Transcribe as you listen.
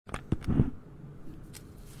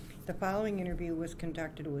The following interview was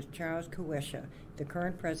conducted with Charles Kulesza, the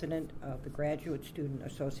current president of the Graduate Student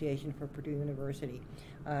Association for Purdue University.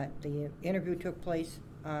 The interview took place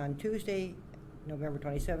on Tuesday, November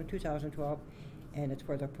 27, 2012, and it's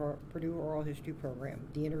for the Purdue Oral History Program.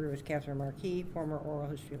 The interviewer is Katherine Markee, former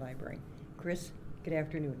Oral History librarian. Chris, good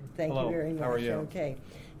afternoon. Thank Hello. you very much. How are you? Okay.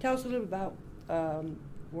 Tell us a little about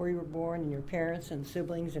where you were born and your parents and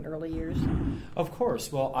siblings in early years. Of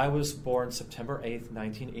course. Well, I was born September 8th,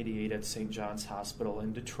 1988 at St. John's Hospital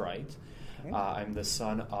in Detroit. Okay. I'm the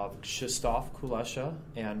son of Christopher Kulesza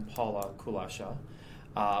and Paula Kulesza.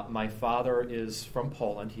 My father is from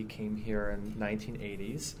Poland. He came here in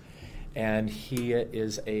 1980s, and he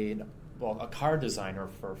is a car designer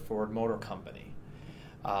for Ford Motor Company.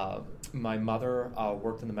 My mother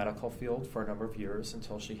worked in the medical field for a number of years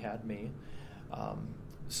until she had me.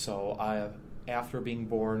 After being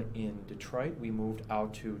born in Detroit, we moved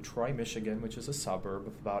out to Troy, Michigan, which is a suburb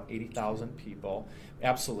of about 80,000 people.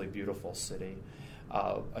 Absolutely beautiful city.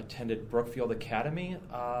 Attended Brookfield Academy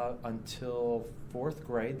until 4th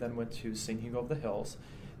grade, then went to St. Hugo of the Hills,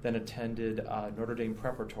 then attended Notre Dame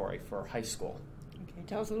Preparatory for high school. Okay,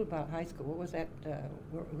 tell us a little about high school. What was that?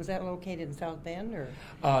 Was that located in South Bend, or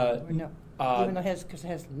no? Even though it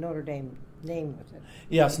has Notre Dame name with it.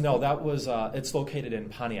 Yes, no, that was. It's located in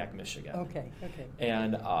Pontiac, Michigan. Okay.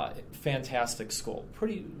 And fantastic school,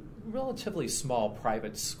 relatively small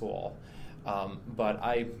private school, but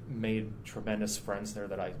I made tremendous friends there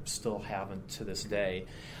that I still haven't to this day.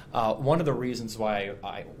 One of the reasons why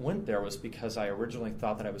I went there was because I originally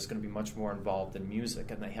thought that I was going to be much more involved in music,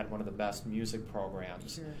 and they had one of the best music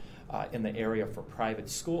programs in the area for private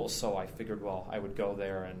schools, so I figured, well, I would go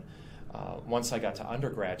there. And once I got to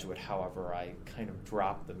undergraduate, however, I kind of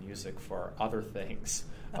dropped the music for other things,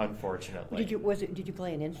 unfortunately. Did you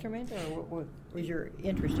play an instrument, or what was your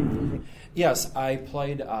interest in music? Yes, I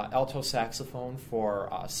played alto saxophone for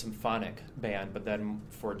a symphonic band, but then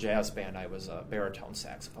for a jazz band, I was a baritone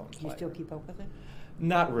saxophone player. Do you still keep up with it?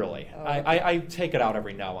 Not really. Oh, I take it out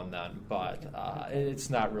every now and then, but it's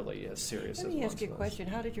not really as serious as Let me most ask you a of us. question.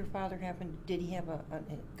 How did your father did he have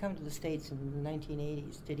come to the States in the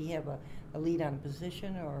 1980s? Did he have a lead on a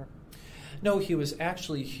position, or? No, he was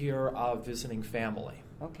actually here visiting family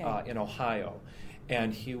in Ohio.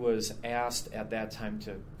 And he was asked at that time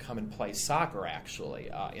to come and play soccer, actually,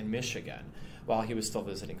 in Michigan while he was still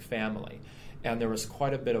visiting family. And there was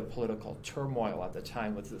quite a bit of political turmoil at the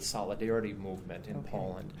time with the Solidarity movement in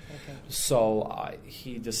Poland. Okay. So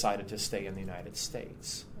he decided to stay in the United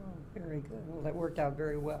States. Oh, very good. Well, that worked out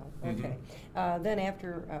very well. Mm-hmm. Okay. Then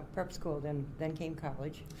after prep school, then came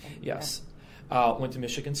college. Yes. Went to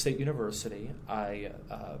Michigan State University. I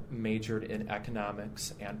majored in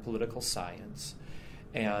economics and political science.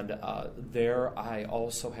 And there I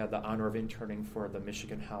also had the honor of interning for the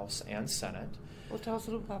Michigan House and Senate. Well, tell us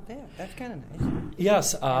a little about that. That's kind of nice.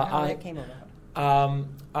 Yes. How that came about.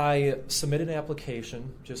 I submitted an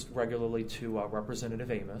application just regularly to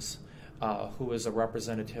Representative Amos, who is a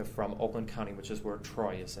representative from Oakland County, which is where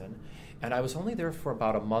Troy is in. And I was only there for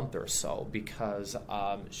about a month or so because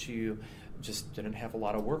she just didn't have a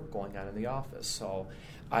lot of work going on in the office. So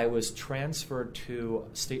I was transferred to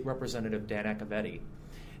State Representative Dan Accavetti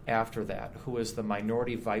after that, who is the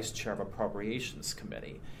Minority Vice Chair of Appropriations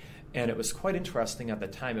Committee. And it was quite interesting at the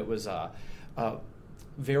time. It was a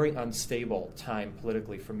very unstable time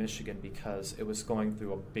politically for Michigan because it was going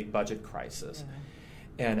through a big budget crisis.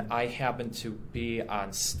 And I happened to be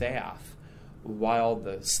on staff while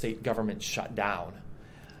the state government shut down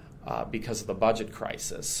because of the budget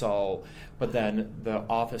crisis. But then the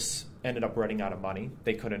office ended up running out of money.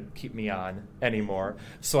 They couldn't keep me on anymore.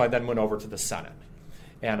 So I then went over to the Senate.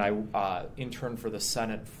 And I interned for the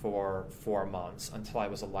Senate for 4 months until I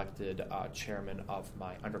was elected chairman of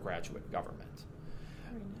my undergraduate government.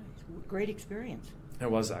 Very nice. Great experience.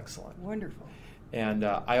 It was excellent. Wonderful. And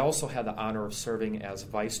I also had the honor of serving as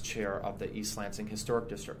vice chair of the East Lansing Historic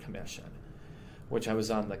District Commission, which I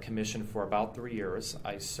was on the commission for about 3 years.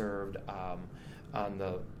 I served I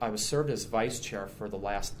was served as vice chair for the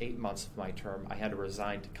last 8 months of my term. I had to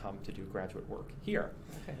resign to come to do graduate work here.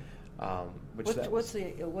 Okay. What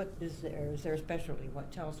is there? Is there a specialty?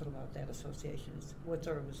 Tell us about that association. What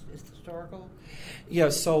sort of is historical? Yeah,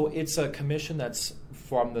 so it's a commission that's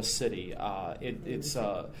from the city. It's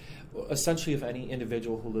essentially if any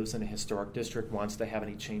individual who lives in a historic district wants to have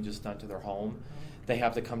any changes done to their home, they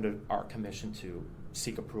have to come to our commission to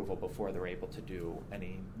seek approval before they're able to do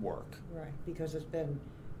any work. Right, because it's been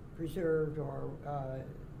preserved or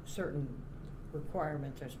certain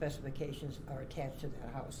requirements or specifications are attached to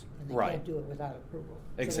that house. And they Right. can't do it without approval.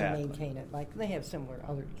 Exactly. So they maintain it. Like, they have similar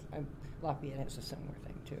other, Lafayette has a similar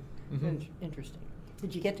thing, too. Mhm. Interesting.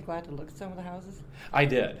 Did you get to go out to look at some of the houses? I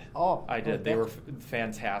did. Oh. I did. Oh, They were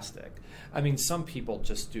fantastic. I mean, some people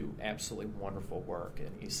just do absolutely wonderful work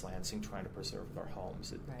in East Lansing trying to preserve their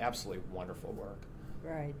homes. Right. Absolutely wonderful work.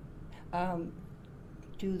 Right.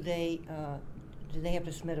 Do they have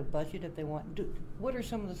to submit a budget if they want? What are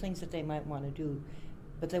some of the things that they might want to do?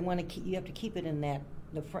 But they want to keep. You have to keep it in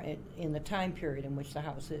in the time period in which the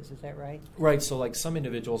house is. Is that right? Right. So, like, some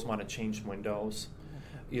individuals want to change windows.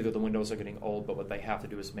 Okay. Either the windows are getting old, but what they have to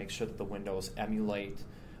do is make sure that the windows emulate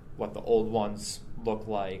what the old ones look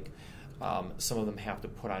like. Some of them have to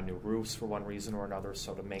put on new roofs for one reason or another,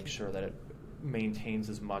 so to make sure that it maintains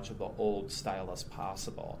as much of the old style as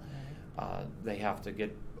possible. Right. They have to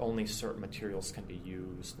get only certain materials can be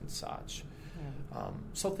used and such.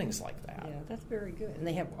 So things like that. Yeah, that's very good. And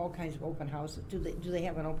they have all kinds of open houses. Do they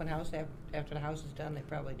have an open house after the house is done? They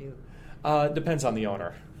probably do. Depends on the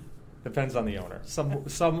owner. Depends on the owner. Some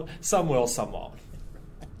will, some won't.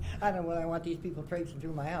 I don't know whether I want these people traipsing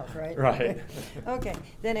through my house, right? Right. Okay.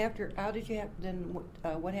 Then how did you have? Then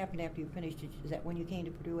what happened after you finished? Is that when you came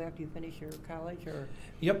to Purdue after you finished your college, or?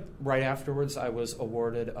 Yep. Right afterwards, I was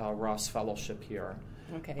awarded a Ross Fellowship here.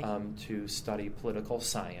 Okay. To study political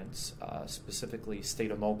science, specifically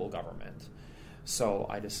state and local government. So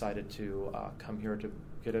I decided to come here to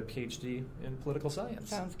get a PhD in political science.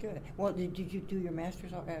 Sounds good. Well, did you do your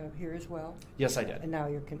master's here as well? Yes, I did. And now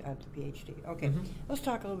you're at the PhD. Okay. Mm-hmm. Let's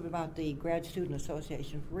talk a little bit about the Grad Student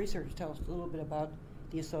Association for Research. Tell us a little bit about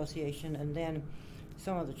the association, and then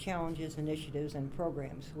some of the challenges, initiatives, and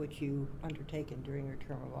programs which you undertaken during your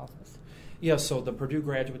term of office. Yeah, so the Purdue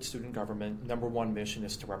Graduate Student Government, number one mission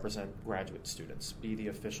is to represent graduate students, be the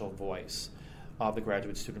official voice of the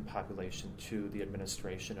graduate student population to the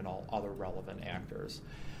administration and all other relevant actors.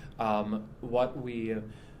 What we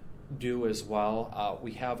do as well,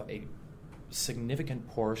 we have a significant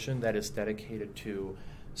portion that is dedicated to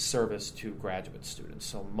service to graduate students.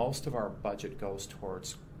 So most of our budget goes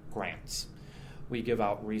towards grants. We give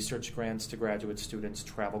out research grants to graduate students,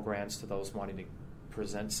 travel grants to those wanting to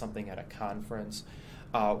present something at a conference.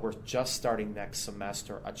 We're just starting next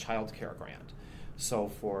semester a child care grant. So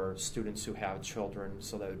for students who have children,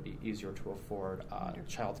 so that it would be easier to afford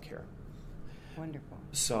child care. Wonderful.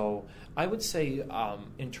 So I would say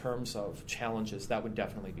in terms of challenges, that would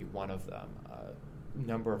definitely be one of them.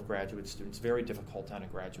 Number of graduate students, very difficult on a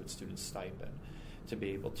graduate student stipend to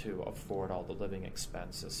be able to afford all the living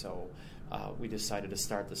expenses. So we decided to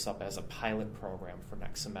start this up as a pilot program for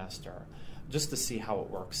next semester, just to see how it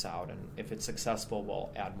works out. And if it's successful,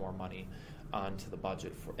 we'll add more money onto the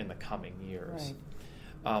budget in the coming years.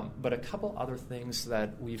 Right. But a couple other things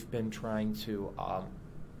that we've been trying to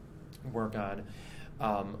work on,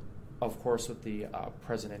 of course, with the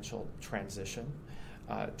presidential transition,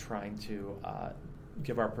 trying to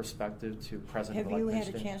give our perspective to President-elect. Have you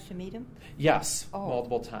Winston. had a chance to meet him? Yes,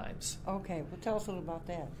 multiple times. Okay, well, tell us a little about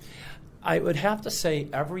that. I would have to say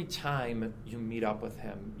every time you meet up with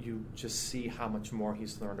him, you just see how much more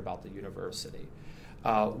he's learned about the university.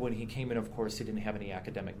 When he came in, of course, he didn't have any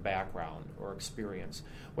academic background or experience,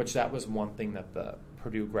 which that was one thing that the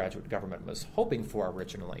Purdue graduate government was hoping for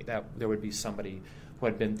originally, that there would be somebody who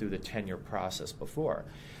had been through the tenure process before.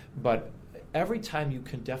 But every time you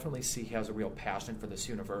can definitely see he has a real passion for this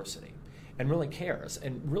university and really cares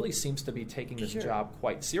and really seems to be taking this job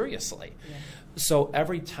quite seriously. Yeah. So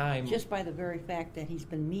every time... Just by the very fact that he's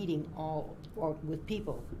been meeting with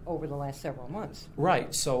people over the last several months.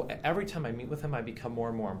 Right. So every time I meet with him, I become more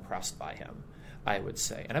and more impressed by him, I would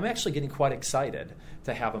say. And I'm actually getting quite excited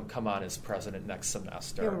to have him come on as president next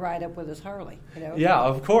semester. He'll ride up with his Harley, you know? Yeah,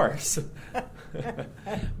 of course.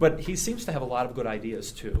 But he seems to have a lot of good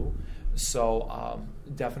ideas, too. So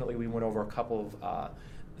definitely we went over a couple of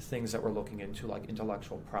things that we're looking into, like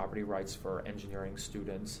intellectual property rights for engineering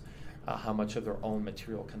students, how much of their own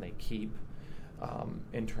material can they keep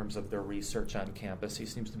in terms of their research on campus. He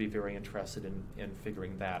seems to be very interested in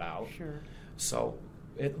figuring that out. Sure. So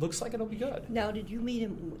it looks like it'll be good. Now, did you meet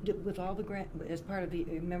him with all the as part of the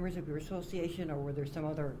members of your association, or were there some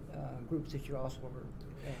other groups that you also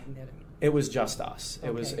met him? It was just us.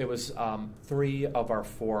 Okay. It was 3 of our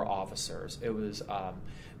 4 officers. It was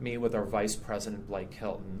me with our vice president Blake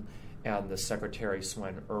Hilton and the secretary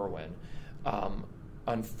Swen Irwin.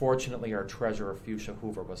 Unfortunately, our treasurer Fuchsia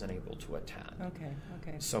Hoover wasn't able to attend. Okay.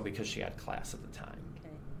 So because she had class at the time.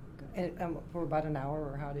 Okay. And for about an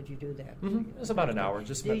hour, or how did you do that? Mm-hmm. It was about an hour.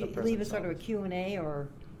 Just met the Did president. you leave a sort of a Q&A, or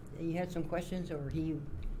you had some questions, or he?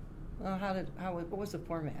 Well, what was the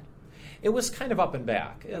format? It was kind of up and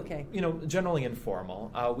back. Okay. Generally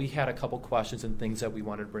informal. We had a couple questions and things that we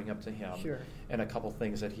wanted to bring up to him. Sure. And a couple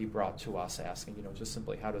things that he brought to us asking, just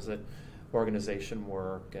simply how does it organization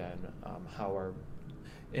work, and how are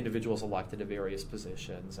individuals elected to various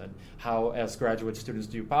positions, and how, as graduate students,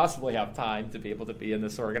 do you possibly have time to be able to be in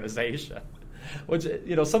this organization? Which,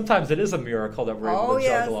 sometimes it is a miracle that we're able to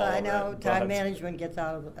juggle all of it. Oh, yes, I know. Time management gets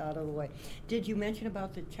out of the way. Did you mention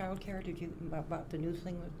about the child care? About the new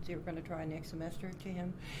thing that you're going to try next semester to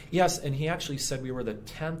him? Yes, and he actually said we were the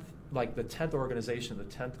 10th organization, the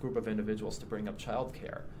 10th group of individuals to bring up child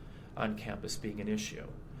care on campus being an issue.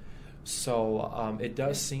 So it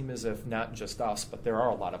does seem as if not just us, but there are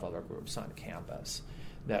a lot of other groups on campus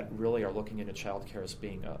that really are looking into child care as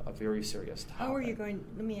being a very serious topic.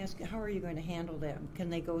 Let me ask you, how are you going to handle that? Can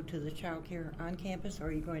they go to the child care on campus, or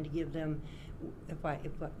are you going to give them, if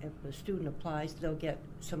a student applies, they'll get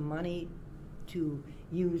some money to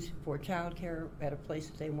use for child care at a place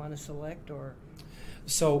that they want to select, or?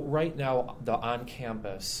 So right now, the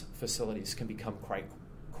on-campus facilities can become quite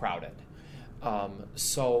crowded.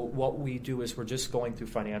 So what we do is we're just going through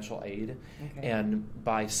financial aid, and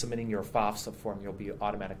by submitting your FAFSA form, you'll be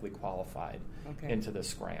automatically qualified into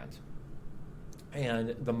this grant.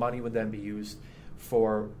 And the money would then be used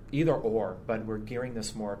for either or, but we're gearing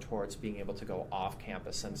this more towards being able to go off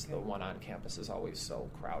campus, since the one on campus is always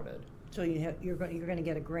so crowded. So you're going to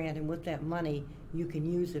get a grant, and with that money, you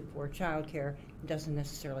can use it for child care. It doesn't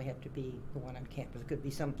necessarily have to be the one on campus. It could be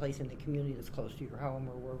someplace in the community that's close to your home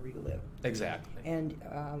or wherever you live. Exactly. And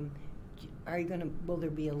will there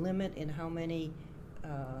be a limit in how many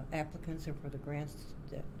applicants are for the grants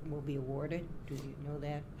that will be awarded? Do you know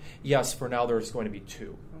that? Yes, for now there's going to be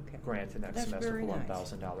 2 granted next semester for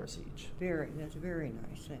nice. $1,000 each. That's very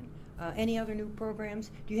nice. And any other new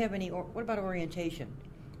programs? Do you have any? What about orientation?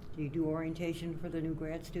 Do you do orientation for the new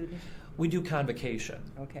grad students? We do convocation,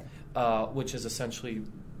 which is essentially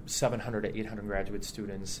 700 to 800 graduate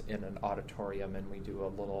students in an auditorium, and we do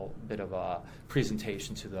a little bit of a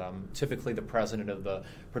presentation to them. Typically, the president of the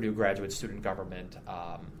Purdue Graduate Student Government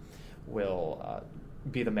will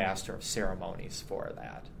be the master of ceremonies for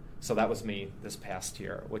that. So that was me this past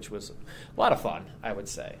year, which was a lot of fun, I would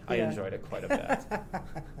say. I enjoyed it quite a bit.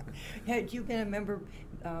 Had you been a member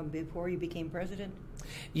before you became president?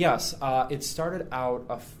 Yes. It started out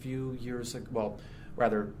a few years ago, well,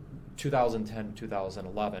 rather 2010,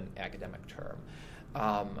 2011 academic term.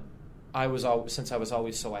 Since I was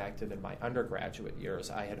always so active in my undergraduate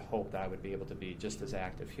years, I had hoped that I would be able to be just as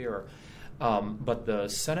active here. But the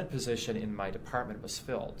Senate position in my department was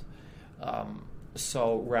filled.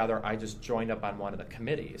 So rather, I just joined up on one of the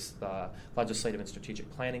committees, the Legislative and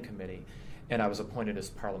Strategic Planning Committee, and I was appointed as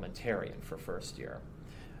parliamentarian for first year.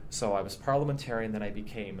 So I was parliamentarian, then I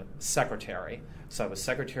became secretary. So I was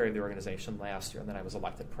secretary of the organization last year, and then I was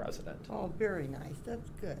elected president. Oh, very nice. That's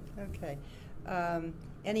good. Okay.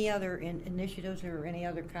 Any other initiatives or any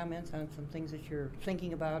other comments on some things that you're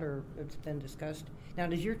thinking about or that's been discussed? Now,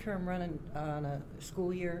 does your term run on a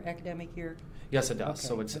school year, academic year? Yes, it does.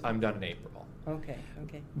 So I'm done in April. Okay.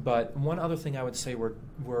 But one other thing I would say,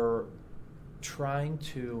 we're trying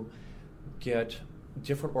to get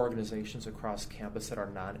different organizations across campus that are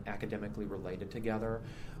non-academically related together.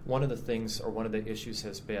 One of the things, or one of the issues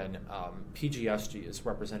has been PGSG is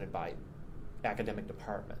represented by academic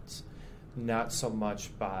departments, not so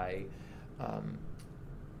much by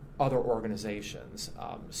other organizations.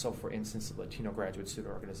 So for instance, the Latino Graduate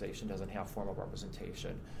Student Organization doesn't have formal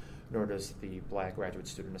representation, nor does the Black Graduate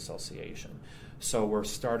Student Association. So we're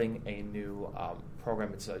starting a new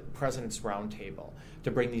program. It's a President's Roundtable to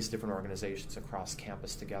bring these different organizations across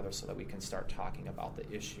campus together so that we can start talking about the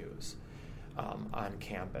issues on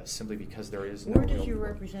campus, simply because there is no. Where does your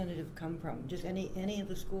representative come from? Just any of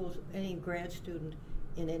the schools, any grad student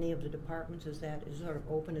in any of the departments? Is it sort of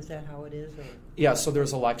open? Is that how it is? Or? Yeah, so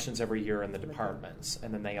there's elections every year in the departments,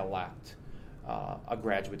 and then they elect a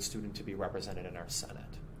graduate student to be represented in our Senate.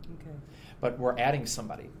 Okay. But we're adding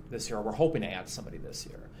somebody this year, or we're hoping to add somebody this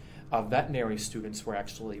year. Veterinary students were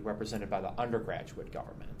actually represented by the undergraduate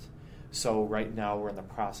government. So right now we're in the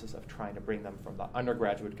process of trying to bring them from the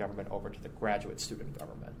undergraduate government over to the graduate student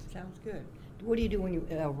government. Sounds good. What do you do when you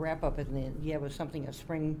wrap up at the end? Do you have a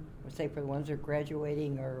spring, say for the ones that are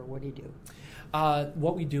graduating, or what do you do?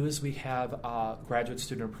 What we do is we have Graduate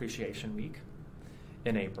Student Appreciation Week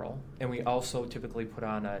in April, and we also typically put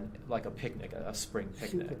on a picnic, a spring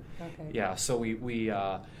picnic. Super. Okay. Yeah, so we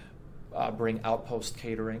bring Outpost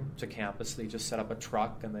Catering to campus. They just set up a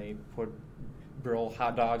truck and they put grill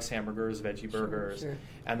hot dogs, hamburgers, veggie burgers, sure.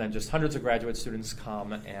 and then just hundreds of graduate students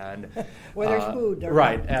come and where there's food,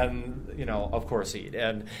 right, and of course eat.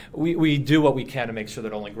 And we do what we can to make sure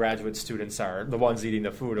that only graduate students are the ones eating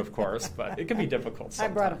the food, of course, but it can be difficult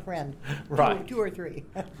sometimes. I brought a friend, right, two or three.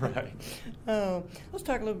 Right. Let's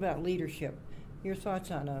talk a little about leadership. Your thoughts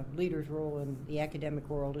on a leader's role in the academic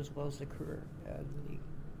world as well as the career, the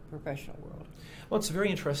professional world. Well, it's very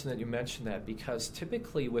interesting that you mentioned that, because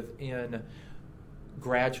typically within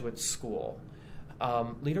graduate school,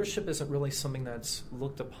 leadership isn't really something that's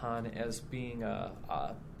looked upon as being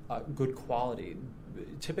a good quality.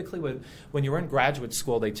 Typically, when you're in graduate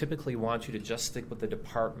school, they typically want you to just stick with the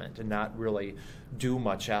department and not really do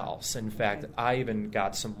much else. In fact, I even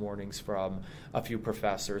got some warnings from a few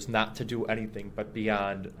professors not to do anything but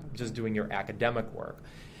beyond just doing your academic work.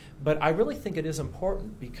 But I really think it is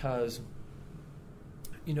important because,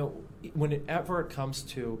 whenever it comes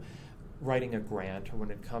to writing a grant or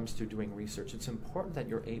when it comes to doing research, it's important that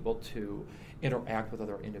you're able to interact with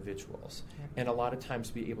other individuals and a lot of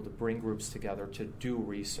times be able to bring groups together to do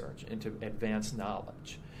research and to advance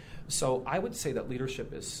knowledge. So I would say that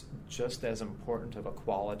leadership is just as important of a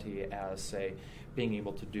quality as, say, being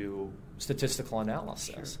able to do statistical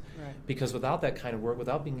analysis. Sure. Right. Because without that kind of work,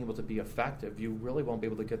 without being able to be effective, you really won't be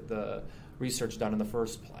able to get the research done in the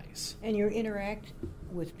first place. And you interact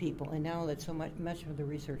with people, and now that so much of the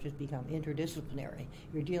research has become interdisciplinary,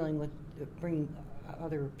 you're dealing with bringing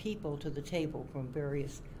other people to the table from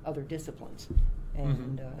various other disciplines,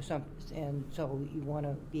 and so you want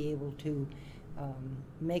to be able to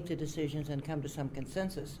make the decisions and come to some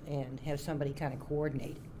consensus and have somebody kind of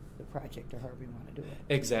coordinate the project or however you want to do it.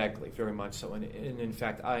 Exactly, very much so. And in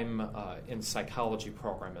fact, I'm in psychology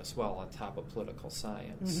program as well on top of political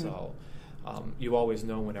science. Mm-hmm. So you always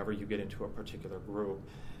know whenever you get into a particular group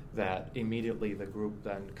that immediately the group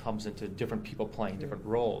then comes into different people playing different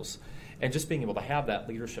roles. And just being able to have that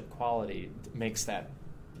leadership quality makes that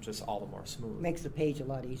just all the more smooth. Makes the page a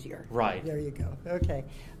lot easier. Right. There you go. Okay.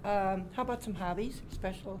 How about some hobbies,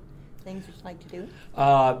 special things you'd like to do?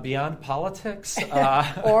 Beyond politics?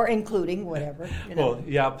 Or including whatever. Well,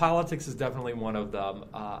 yeah, politics is definitely one of them.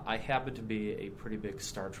 I happen to be a pretty big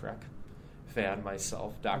Star Trek fan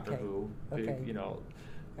myself, Doctor Who, big,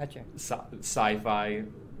 Gotcha. Sci-fi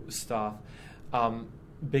stuff.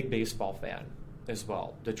 Big baseball fan as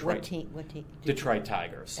well. Detroit. What team? Detroit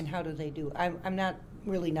Tigers. And how do they do? I'm not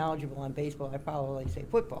really knowledgeable on baseball. I follow, like, say,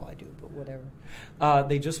 football. I do, but whatever.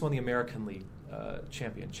 They just won the American League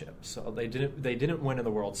championship, so they didn't win in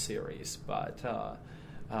the World Series, but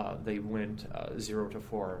they went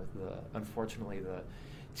 0-4. Unfortunately, the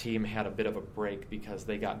team had a bit of a break because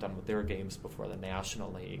they got done with their games before the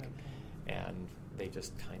National League, and they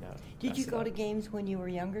just kind of. Did you go to games when you were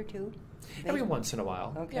younger too? Every once in a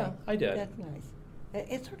while. Okay. Yeah, I did. That's nice.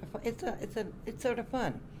 It's sort of fun. It's sort of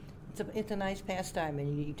fun. It's a nice pastime,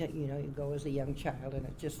 and you go as a young child, and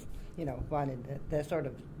it's just fun, and that sort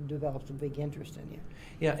of develops a big interest in you.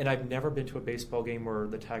 Yeah, and I've never been to a baseball game where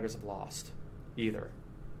the Tigers have lost, either.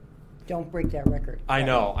 Don't break that record. I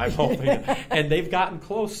know. I'm hoping. And they've gotten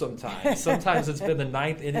close sometimes. Sometimes it's been the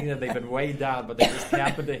ninth inning and they've been way down, but they just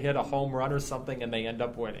happen to hit a home run or something and they end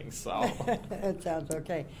up winning. So that sounds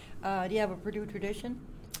okay. Do you have a Purdue tradition?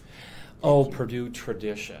 Oh, Purdue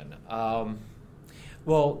tradition.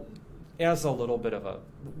 Well, as a little bit of a,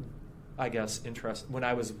 I guess, interest, when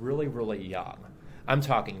I was really, really young, I'm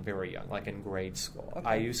talking very young, like in grade school,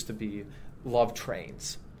 I used to love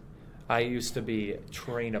trains. I used to be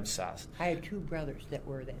train obsessed. I had two brothers that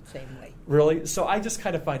were that same way. Really? So I just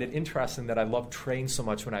kind of find it interesting that I loved trains so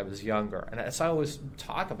much when I was younger. And as I always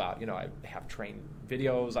talk about, I have train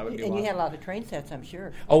videos. And you had a lot of train sets, I'm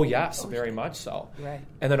sure. Oh, yes, very much so. Right.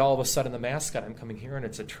 And then all of a sudden the mascot, I'm coming here and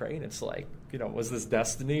it's a train. It's like, was this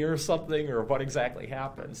destiny or something, or what exactly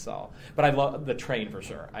happened? So, but I love the train for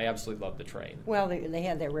sure. I absolutely love the train. Well, they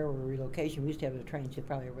had that railroad relocation. We used to have the trains, you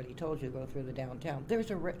probably already told you, go through the downtown.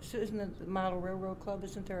 There's isn't the Model Railroad Club?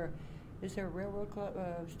 Is there a railroad club,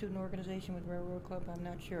 student organization with railroad club? I'm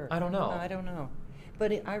not sure. I don't know. I don't know.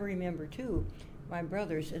 But I remember, too, my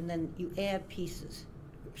brothers, and then you add pieces.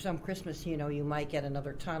 Some Christmas, you might get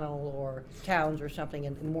another tunnel or towns or something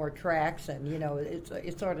and more tracks, and,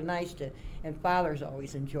 it's sort of nice to, and fathers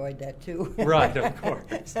always enjoyed that, too. Right, of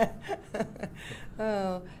course.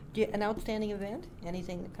 An outstanding event?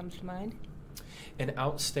 Anything that comes to mind? An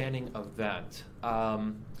outstanding event.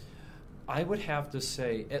 I would have to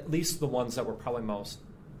say, at least the ones that were probably most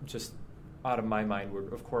just out of my mind were,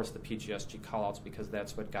 of course, the PGSG callouts, because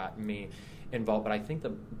that's what got me involved. But I think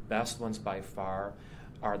the best ones by far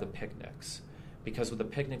are the picnics, because with the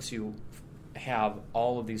picnics you have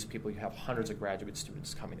all of these people, you have hundreds of graduate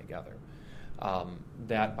students coming together.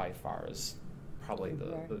 That by far is probably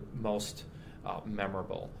the most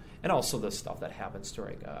memorable. And also the stuff that happens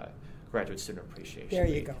during Graduate Student Appreciation There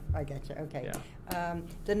you Week. go. I get you. Okay. Yeah.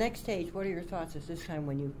 The next stage, what are your thoughts at this time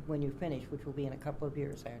when you finish, which will be in a couple of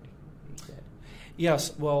years, after you said?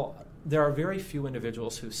 Yes, well, there are very few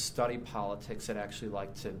individuals who study politics that actually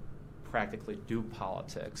like to practically do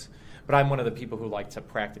politics. But I'm one of the people who like to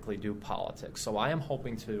practically do politics. So I am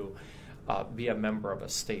hoping to be a member of a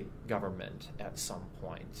state government at some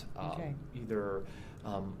point, either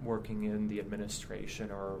working in the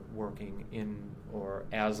administration or working in or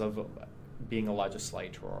as of being a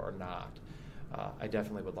legislator or not. I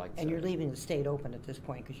definitely would like to. And you're leaving the state open at this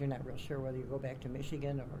point because you're not real sure whether you go back to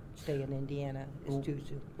Michigan or stay in Indiana. It's too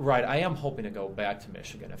soon. Right. I am hoping to go back to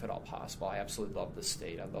Michigan if at all possible. I absolutely love the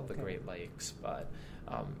state. I love the Great Lakes. But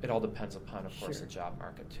it all depends upon, of course, the job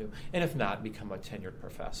market, too. And if not, become a tenured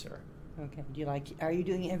professor. Okay. Have you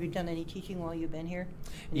done any teaching while you've been here?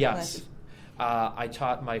 Yes. I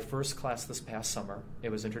taught my first class this past summer.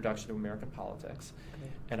 It was Introduction to American Politics.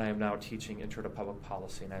 Okay. And I am now teaching Intro to Public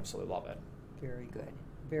Policy, and I absolutely love it. Very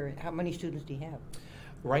good. How many students do you have?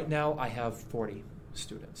 Right now, I have 40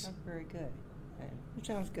 students. Oh, very good. It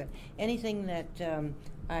sounds good. Anything that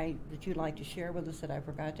you'd like to share with us that I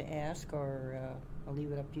forgot to ask, or I'll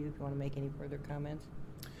leave it up to you if you want to make any further comments?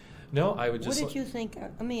 No, I would just... What did you think?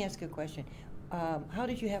 Let me ask you a question. How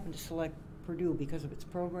did you happen to select Purdue? Because of its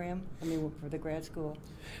program? I mean, for the grad school?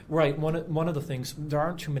 Right. One of the things, there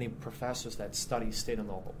aren't too many professors that study state and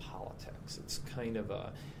local politics. It's kind of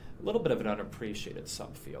a little bit of an unappreciated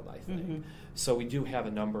subfield, I think. Mm-hmm. So we do have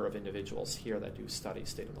a number of individuals here that do study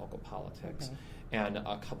state and local politics. Okay. And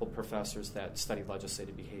a couple professors that study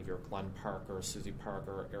legislative behavior, Glenn Parker, Susie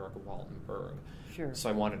Parker, Erica Waltenberg. Sure. So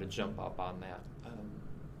I wanted to jump up on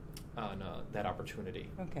that opportunity.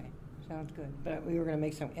 Okay. Sounds good. But we were going to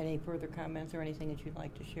make any further comments or anything that you'd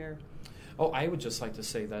like to share? Oh, I would just like to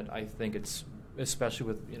say that I think it's, especially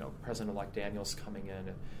with President-elect Daniels coming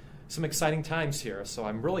in, some exciting times here. So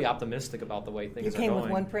I'm really optimistic about the way things are going. You came with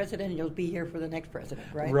one president, and you'll be here for the next president,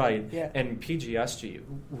 right? Right. Yeah. And PGSG,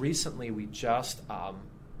 recently we just,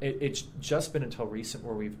 it's just been until recent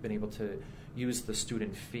where we've been able to use the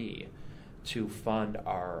student fee to fund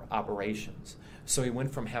our operations. So we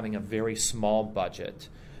went from having a very small budget,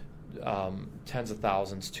 tens of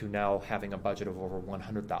thousands, to now having a budget of over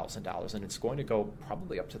 $100,000, and it's going to go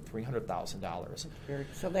probably up to $300,000.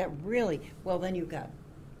 So that really, well, then you've got,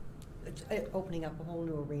 it's opening up a whole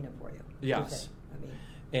new arena for you. Yes.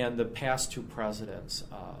 And the past two presidents,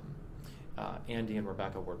 Andy and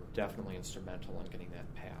Rebecca, were definitely instrumental in getting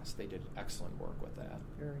that passed. They did excellent work with that.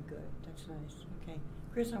 Very good. That's nice. Okay.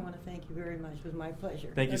 Chris, I want to thank you very much. It was my pleasure.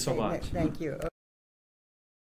 Thank you so much. Thank you.